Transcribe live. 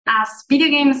as video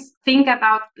games think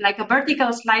about like a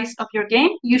vertical slice of your game,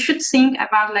 you should think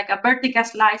about like a vertical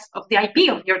slice of the IP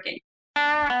of your game.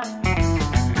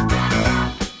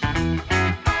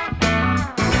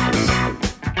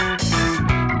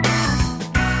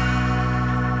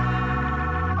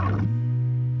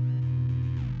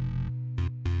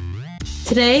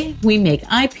 Today, we make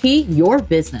IP your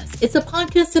business. It's a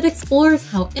podcast that explores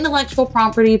how intellectual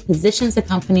property positions a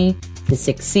company to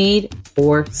succeed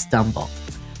or stumble.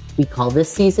 We call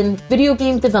this season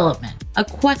Videogame Development, a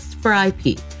quest for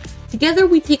IP. Together,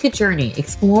 we take a journey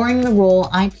exploring the role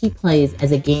IP plays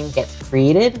as a game gets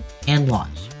created and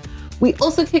launched. We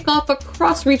also kick off a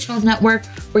cross-regional network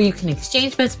where you can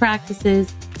exchange best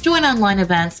practices, join online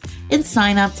events, and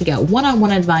sign up to get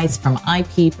one-on-one advice from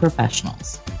IP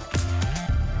professionals.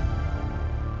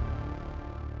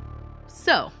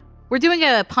 So, we're doing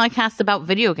a podcast about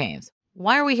video games.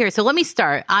 Why are we here? So let me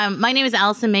start. My name is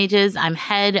Allison Mages. I'm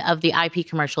head of the IP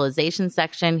commercialization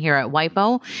section here at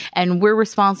WIPO, and we're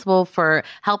responsible for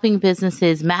helping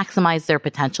businesses maximize their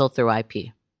potential through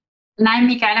IP. And I'm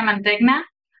Micaela Mantegna.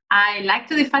 I like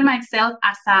to define myself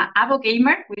as an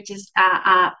abo-gamer, which is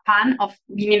a fan of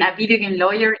being a video game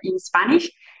lawyer in Spanish.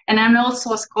 And I'm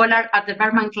also a scholar at the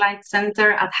Berkman Klein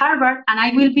Center at Harvard, and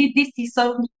I will be this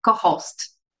season co-host.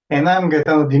 And I'm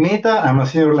Gaetano Dimita. I'm a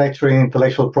senior lecturer in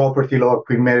intellectual property law at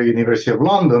Queen Mary University of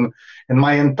London. And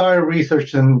my entire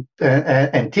research and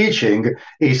teaching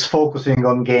is focusing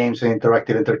on games and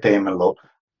interactive entertainment law.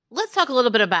 Let's talk a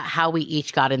little bit about how we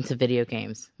each got into video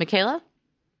games. Micaela?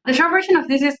 The short version of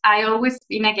this is I always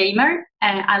been a gamer.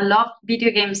 I loved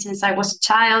video games since I was a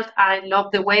child. I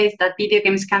love the ways that video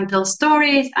games can tell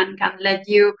stories and can let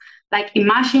you like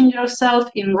imagine yourself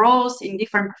in roles, in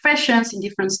different professions, in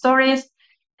different stories.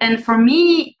 And for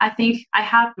me, I think I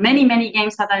have many, many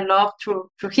games that I love through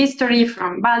history,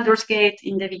 from Baldur's Gate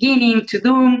in the beginning to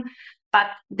Doom. But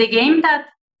the game that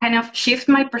kind of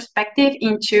shifted my perspective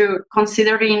into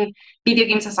considering video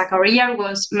games as a career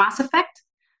was Mass Effect.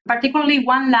 Particularly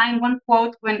one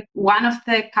quote when one of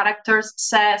the characters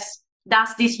says, "Does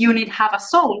this unit have a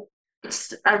soul?"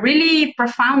 It's a really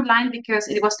profound line because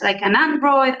it was like an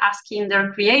android asking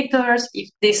their creators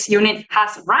if this unit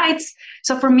has rights.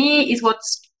 So for me, it's what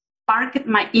sparked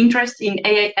my interest in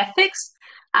AI ethics,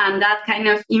 and that kind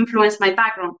of influenced my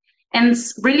background. And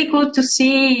it's really cool to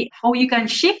see how you can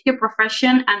shift your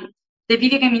profession, and the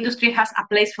video game industry has a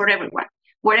place for everyone.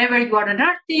 Wherever you are an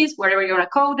artist, wherever you're a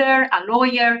coder, a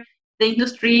lawyer, the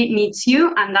industry needs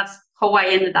you, and that's how I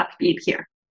ended up being here.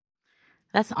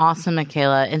 That's awesome,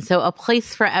 Micaela. And so a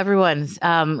place for everyone.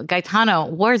 Gaetano,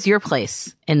 where's your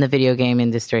place in the video game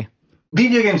industry?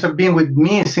 Video games have been with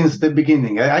me since the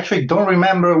beginning. I actually don't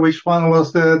remember which one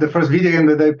was the first video game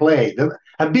that I played.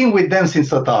 I've been with them since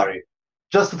Atari,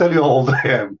 just to tell you how old I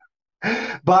am.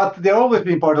 But they've always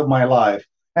been part of my life.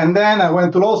 And then I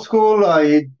went to law school.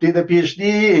 I did a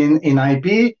PhD in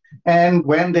IP. And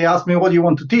when they asked me, what do you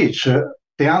want to teach?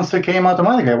 The answer came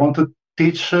automatically. I want to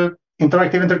teach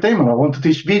interactive entertainment. I want to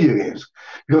teach video games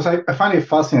because I find it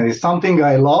fascinating. It's something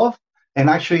I love, and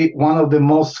actually one of the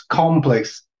most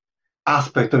complex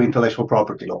aspects of intellectual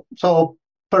property law. So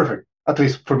perfect, at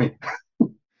least for me.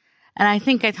 And I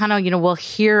think, Gaetano, we'll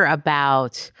hear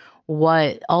about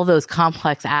what all those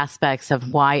complex aspects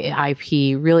of why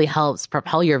IP really helps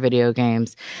propel your video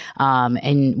games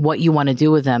and what you want to do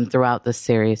with them throughout this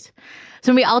series.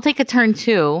 So I'll take a turn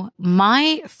too.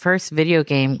 My first video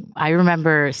game, I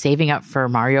remember saving up for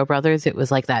Mario Brothers. It was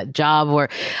like that job where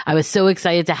I was so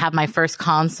excited to have my first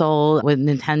console with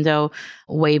Nintendo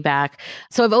way back.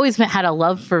 So I've always had a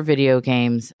love for video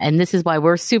games. And this is why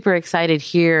we're super excited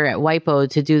here at WIPO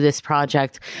to do this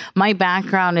project. My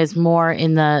background is more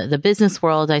in the business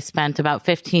world. I spent about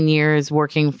 15 years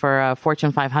working for a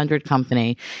Fortune 500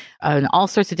 company and all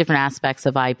sorts of different aspects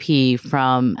of IP,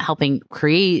 from helping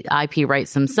create IP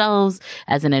rights themselves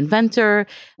as an inventor,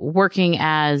 working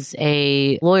as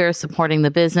a lawyer supporting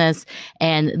the business,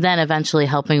 and then eventually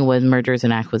helping with mergers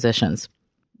and acquisitions.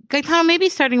 Gaetano, maybe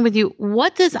starting with you,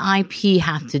 what does IP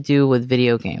have to do with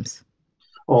video games?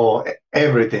 Oh,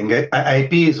 everything.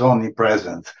 IP is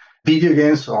omnipresent. Video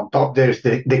games, on top, there's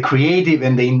the creative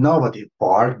and the innovative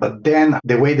part, but then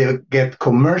the way they get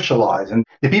commercialized and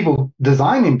the people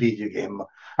designing video game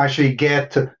actually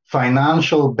get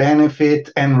financial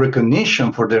benefit and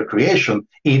recognition for their creation.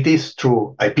 It is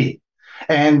through IP.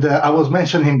 And I was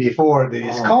mentioning before that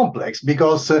it's complex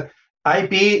because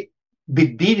IP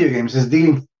with video games is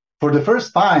dealing for the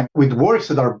first time with works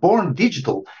that are born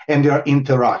digital and they are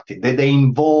interactive, that they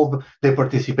involve the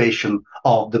participation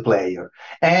of the player.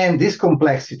 And this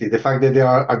complexity, the fact that they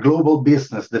are a global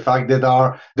business, the fact that they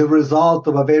are the result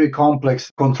of a very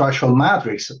complex contractual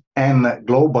matrix and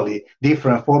globally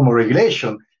different form of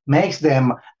regulation, makes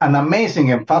them an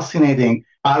amazing and fascinating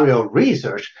area of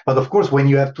research. But of course, when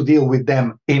you have to deal with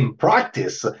them in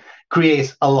practice,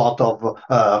 creates a lot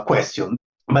of questions.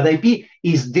 But IP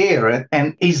is there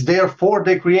and is there for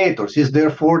the creators, is there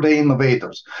for the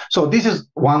innovators. So this is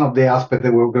one of the aspects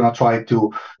that we're going to try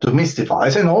to mystify,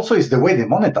 and also is the way they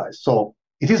monetize. So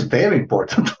it is very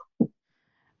important.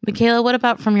 Micaela, what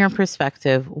about from your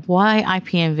perspective? Why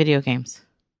IP in video games?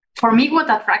 For me, what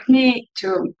attracts me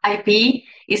to IP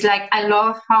is like I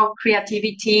love how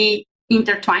creativity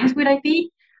intertwines with IP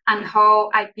and how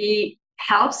IP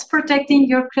helps protecting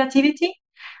your creativity.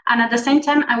 And at the same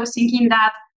time, I was thinking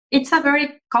that it's a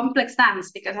very complex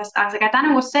dance because as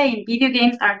Gaetano was saying, video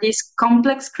games are this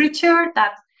complex creature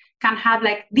that can have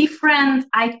like different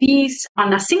IPs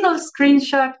on a single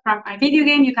screenshot from a video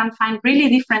game. You can find really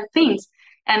different things.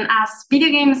 And as video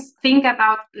games think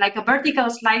about like a vertical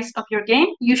slice of your game,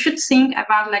 you should think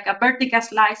about like a vertical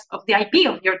slice of the IP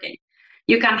of your game.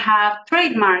 You can have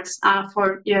trademarks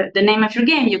for the name of your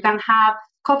game. You can have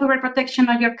copyright protection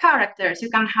on your characters. You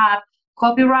can have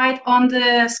copyright on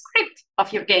the script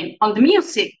of your game, on the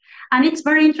music. And it's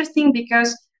very interesting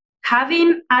because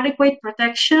having adequate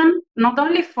protection, not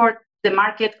only for the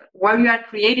market where you are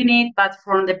creating it, but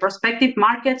from the prospective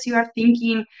markets you are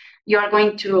thinking you are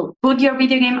going to put your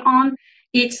video game on,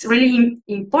 it's really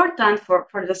important for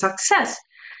the success.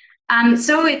 And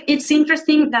so it's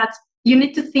interesting that you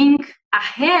need to think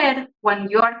ahead when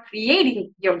you are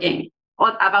creating your game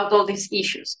about all these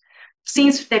issues.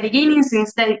 Since the beginning,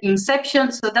 since the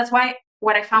inception. So that's why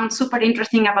what I found super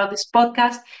interesting about this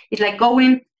podcast is like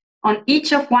going on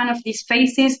each of one of these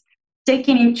phases,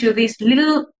 taking into these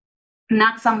little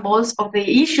nuts and bolts of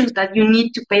the issues that you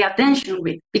need to pay attention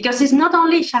with. Because it's not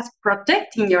only just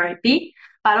protecting your IP,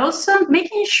 but also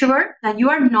making sure that you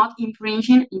are not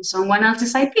infringing in someone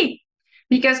else's IP.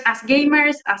 Because as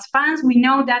gamers, as fans, we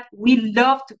know that we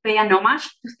love to pay an homage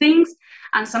to things.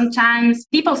 And sometimes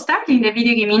people start in the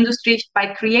video game industry by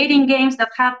creating games that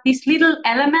have these little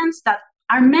elements that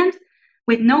are meant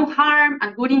with no harm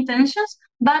and good intentions,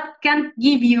 but can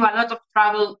give you a lot of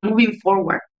trouble moving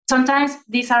forward. Sometimes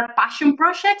these are passion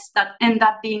projects that end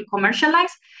up being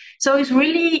commercialized. So it's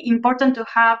really important to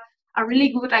have a really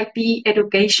good IP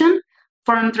education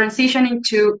from transitioning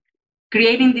to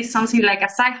creating this something like a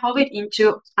side hobby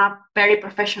into a very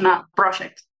professional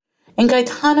project. And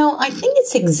Gaetano, I think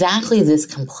it's exactly this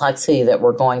complexity that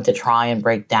we're going to try and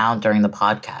break down during the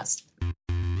podcast.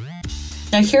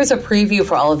 Now, here's a preview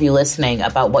for all of you listening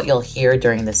about what you'll hear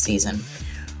during this season.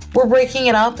 We're breaking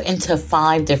it up into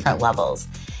 5 different levels.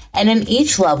 And in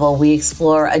each level, we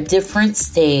explore a different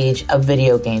stage of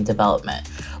video game development,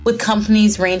 with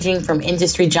companies ranging from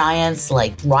industry giants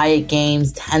like Riot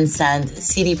Games, Tencent,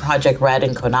 CD Projekt Red,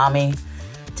 and Konami,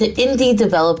 to indie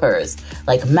developers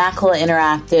like Micaela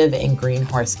Interactive and Green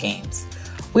Horse Games.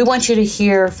 We want you to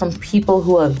hear from people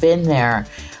who have been there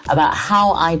about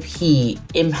how IP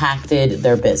impacted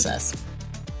their business.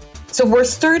 So we're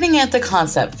starting at the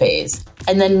concept phase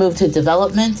and then move to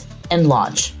development and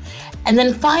launch. And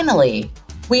then finally,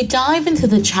 we dive into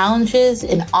the challenges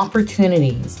and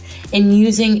opportunities in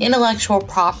using intellectual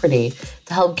property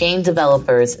to help game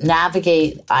developers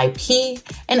navigate IP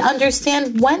and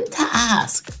understand when to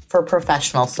ask for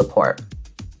professional support.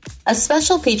 A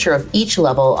special feature of each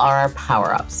level are our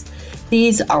power-ups.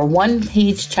 These are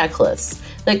one-page checklists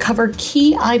that cover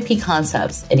key IP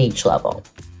concepts at each level.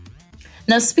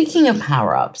 Now, speaking of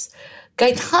power-ups,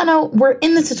 Gaetano, we're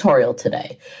in the tutorial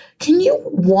today. Can you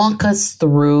walk us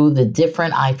through the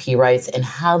different IP rights and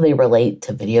how they relate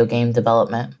to video game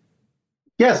development?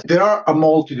 Yes, there are a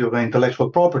multitude of intellectual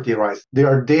property rights. They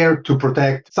are there to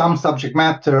protect some subject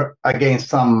matter against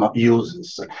some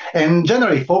uses. And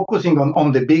generally focusing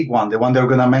on the big one, the one that we're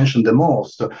going to mention the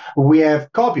most, we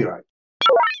have copyright.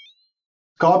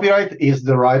 Copyright is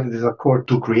the right that is accorded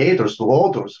to creators, to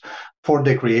authors, for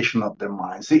the creation of their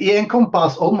minds. It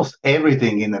encompasses almost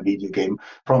everything in a video game,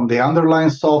 from the underlying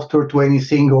software to any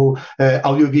single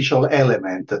audiovisual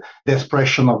element, the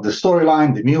expression of the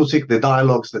storyline, the music, the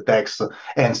dialogues, the text,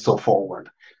 and so forward.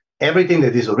 Everything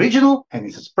that is original and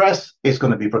is expressed is going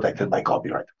to be protected by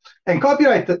copyright. And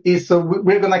copyright is,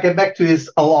 we're going to get back to this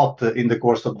a lot in the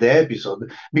course of the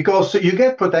episode, because you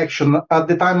get protection at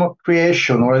the time of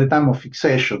creation or at the time of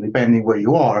fixation, depending where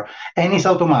you are, and it's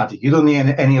automatic. You don't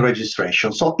need any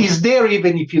registration. So it's there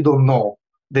even if you don't know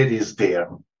that it's there.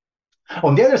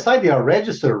 On the other side, there are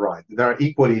registered rights that are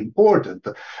equally important.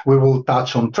 We will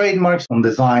touch on trademarks, on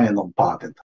design, and on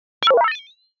patent.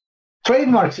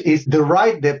 Trademarks is the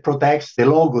right that protects the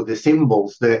logo, the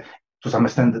symbols, to some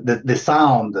extent, the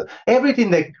sound,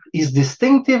 everything that is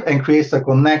distinctive and creates a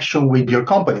connection with your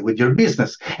company, with your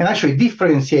business, and actually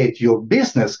differentiate your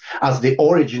business as the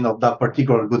origin of that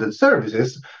particular good and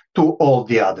services to all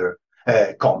the other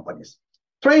companies.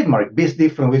 Trademark is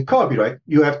different with copyright.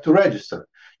 You have to register.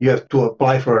 You have to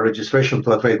apply for a registration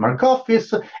to a trademark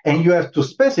office, and you have to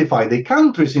specify the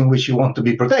countries in which you want to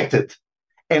be protected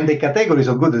and the categories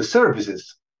of goods and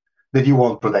services that you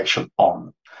want protection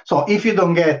on. So if you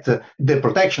don't get the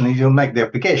protection, if you don't make the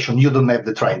application, you don't have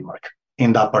the trademark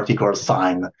in that particular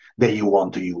sign that you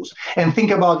want to use. And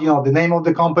think about, the name of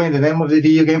the company, the name of the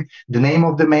video game, the name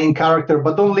of the main character,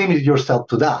 but don't limit yourself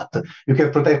to that. You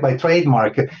can protect by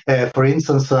trademark, for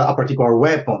instance, a particular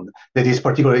weapon that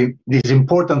is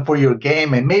important for your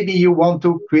game, and maybe you want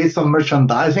to create some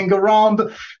merchandising around,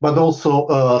 but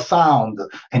also sound.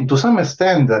 And to some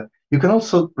extent, you can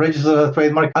also register a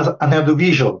trademark as an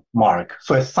audiovisual mark,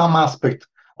 so as some aspect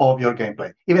of your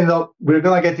gameplay, even though we're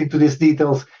going to get into these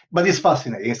details, but it's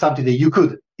fascinating. It's something that you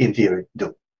could, in theory,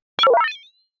 do.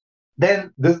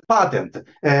 Then the patent.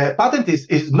 Patent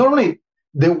is normally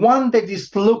the one that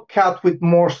is looked at with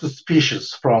more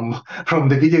suspicious from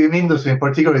the video game industry, in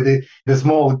particular the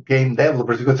small game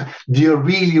developers, because they're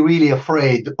really, really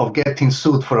afraid of getting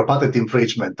sued for a patent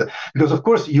infringement. Because, of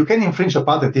course, you can infringe a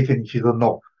patent even if you don't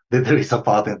know that there is a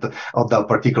patent of that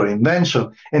particular invention,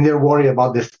 and they're worried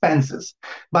about the expenses.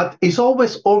 But it's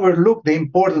always overlooked the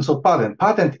importance of patent.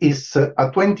 Patent is a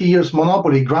 20 years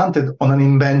monopoly granted on an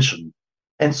invention.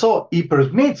 And so it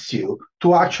permits you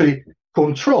to actually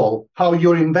control how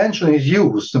your invention is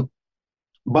used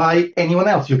by anyone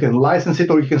else. You can license it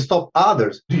or you can stop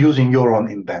others using your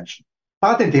own invention.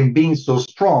 Patenting being so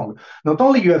strong, not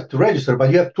only you have to register,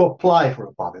 but you have to apply for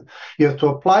a patent. You have to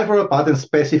apply for a patent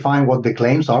specifying what the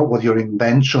claims are, what your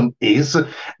invention is,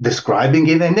 describing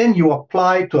it, and then you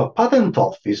apply to a patent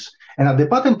office. And at the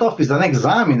patent office, an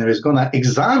examiner is going to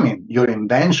examine your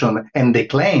invention and the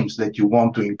claims that you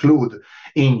want to include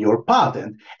in your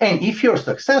patent. And if you're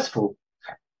successful,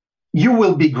 you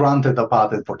will be granted a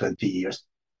patent for 20 years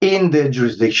in the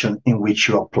jurisdiction in which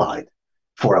you applied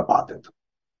for a patent.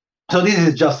 So this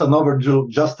is just an overview,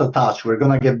 just a touch. We're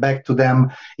going to get back to them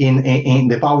in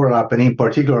the Power Up, and in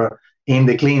particular in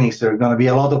the clinics. There's going to be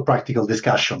a lot of practical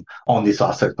discussion on this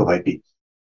aspect of IP.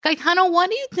 Gaetano, why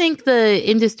do you think the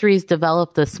industry is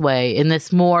developed this way, in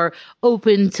this more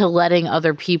open to letting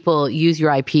other people use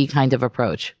your IP kind of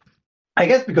approach? I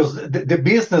guess because the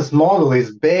business model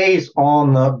is based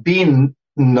on being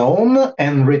known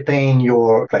and retain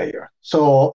your player.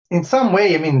 So in some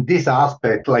way, this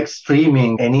aspect like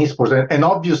streaming and esports, and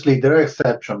obviously there are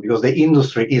exceptions because the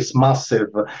industry is massive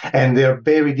and there are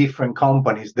very different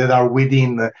companies that are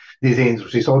within this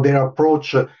industry. So their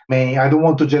approach I don't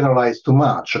want to generalize too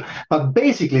much, but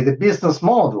basically the business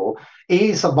model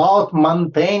is about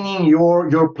maintaining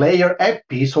your player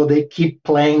happy so they keep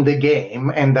playing the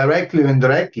game, and directly or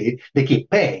indirectly they keep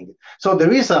paying. So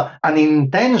there is an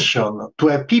intention to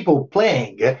have people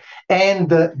playing, and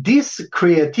this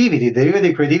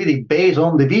derivative creativity based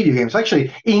on the video games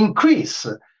actually increase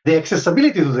the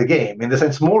accessibility to the game, in the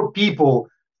sense more people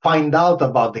find out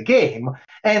about the game,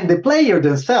 and the player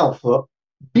themselves,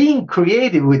 being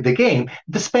creative with the game,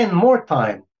 they spend more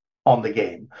time on the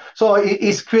game. So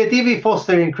it's creativity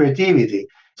fostering creativity.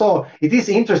 So it is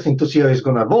interesting to see how it's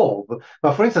going to evolve.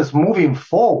 But for instance, moving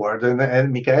forward,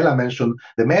 and Micaela mentioned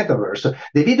the metaverse,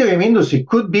 the video game industry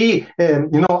could be,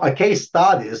 a case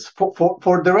studies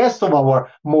for the rest of our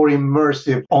more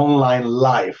immersive online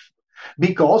life,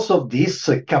 because of this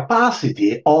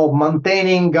capacity of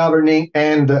maintaining, governing,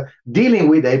 and dealing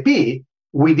with IP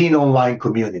within online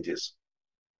communities.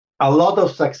 A lot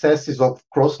of successes of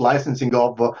cross-licensing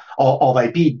of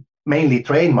IP, mainly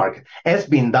trademark, has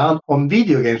been done on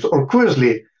video games, or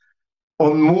curiously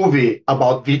on movie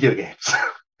about video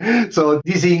games. So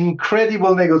this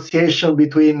incredible negotiation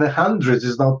between hundreds,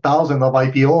 if not thousands, of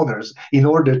IP owners in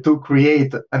order to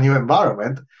create a new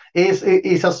environment is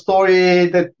a story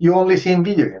that you only see in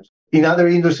video games. In other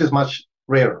industries, much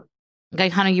rarer.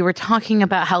 Gaetano, you were talking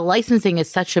about how licensing is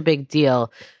such a big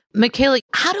deal. Micaela,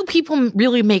 how do people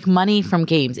really make money from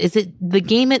games? Is it the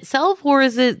game itself, or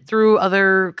is it through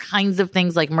other kinds of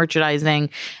things like merchandising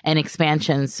and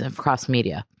expansions across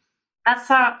media? That's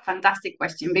a fantastic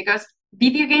question, because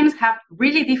video games have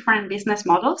really different business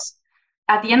models.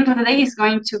 At the end of the day, it's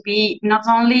going to be not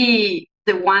only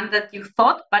the one that you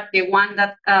thought, but the one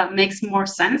that makes more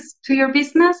sense to your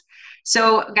business.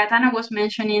 So Gaetano was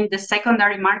mentioning the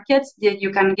secondary markets that you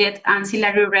can get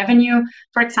ancillary revenue,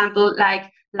 for example,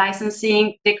 like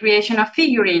licensing the creation of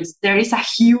figurines. There is a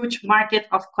huge market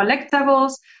of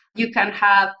collectibles. You can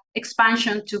have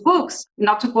expansion to books,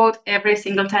 not to quote every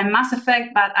single time Mass Effect,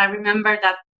 but I remember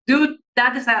that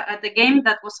that is the game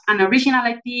that was an original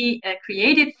IP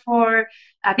created for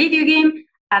a video game,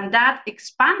 and that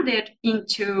expanded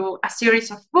into a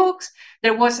series of books.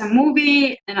 There was a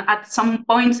movie, and at some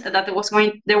point that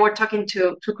they were talking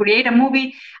to create a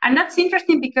movie, and that's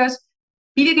interesting because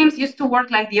video games used to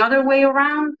work like the other way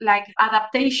around, like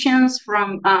adaptations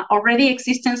from already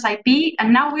existing IP,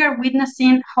 and now we are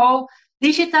witnessing how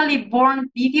digitally born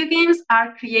video games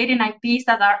are creating IPs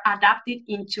that are adapted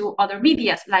into other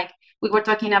medias, like we were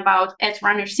talking about Edge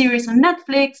Runner series on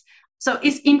Netflix. So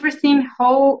it's interesting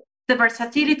how the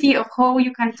versatility of how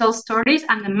you can tell stories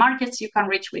and the markets you can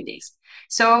reach with this.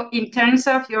 So in terms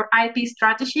of your IP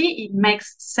strategy, it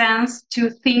makes sense to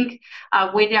think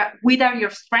what are your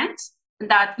strengths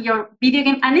that your video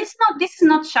game, and this is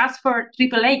not just for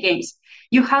AAA games.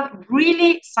 You have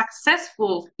really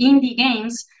successful indie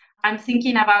games. I'm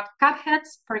thinking about Cuphead,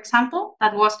 for example,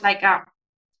 that was like a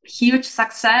huge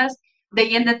success.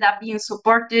 They ended up being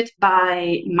supported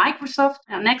by Microsoft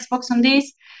and Xbox on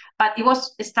this, but it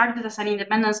was started as an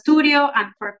independent studio. And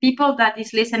for people that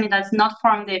is listening that's not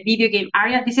from the video game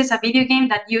area, this is a video game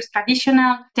that used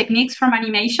traditional techniques from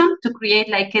animation to create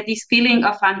like this feeling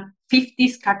of a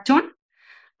 50s cartoon.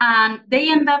 And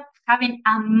they end up having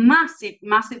a massive,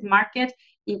 massive market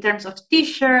in terms of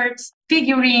t-shirts,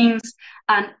 figurines,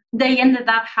 and they ended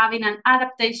up having an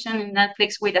adaptation in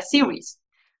Netflix with a series.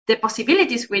 The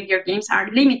possibilities with your games are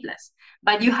limitless,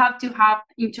 but you have to have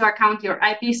into account your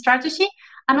IP strategy.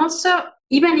 And also,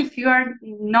 even if you are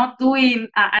not doing,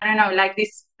 like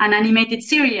an animated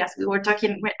series, we were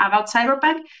talking about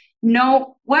Cyberpunk,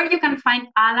 know where you can find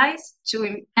allies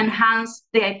to enhance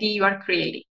the IP you are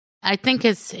creating. I think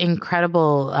it's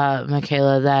incredible,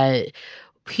 Micaela, that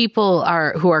people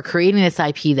who are creating this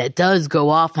IP that does go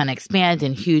off and expand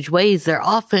in huge ways. They're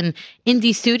often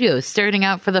indie studios starting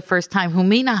out for the first time who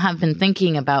may not have been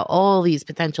thinking about all these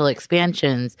potential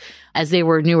expansions as they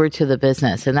were newer to the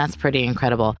business. And that's pretty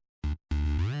incredible.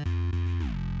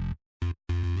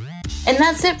 And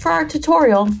that's it for our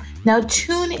tutorial. Now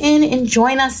tune in and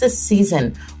join us this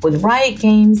season with Riot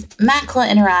Games, Macla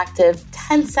Interactive,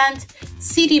 Tencent,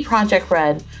 CD Projekt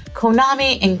Red,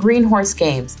 Konami, and Green Horse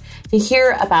Games to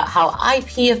hear about how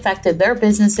IP affected their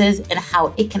businesses and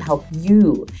how it can help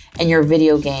you and your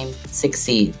video game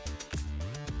succeed.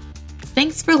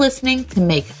 Thanks for listening to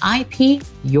Make IP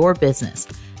Your Business.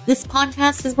 This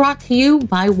podcast is brought to you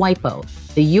by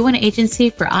WIPO, the UN agency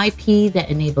for IP that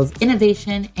enables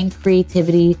innovation and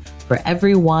creativity for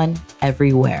everyone,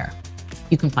 everywhere.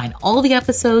 You can find all the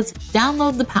episodes,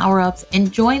 download the power-ups,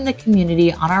 and join the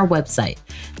community on our website.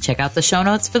 Check out the show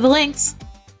notes for the links.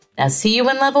 Now see you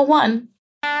in level 1.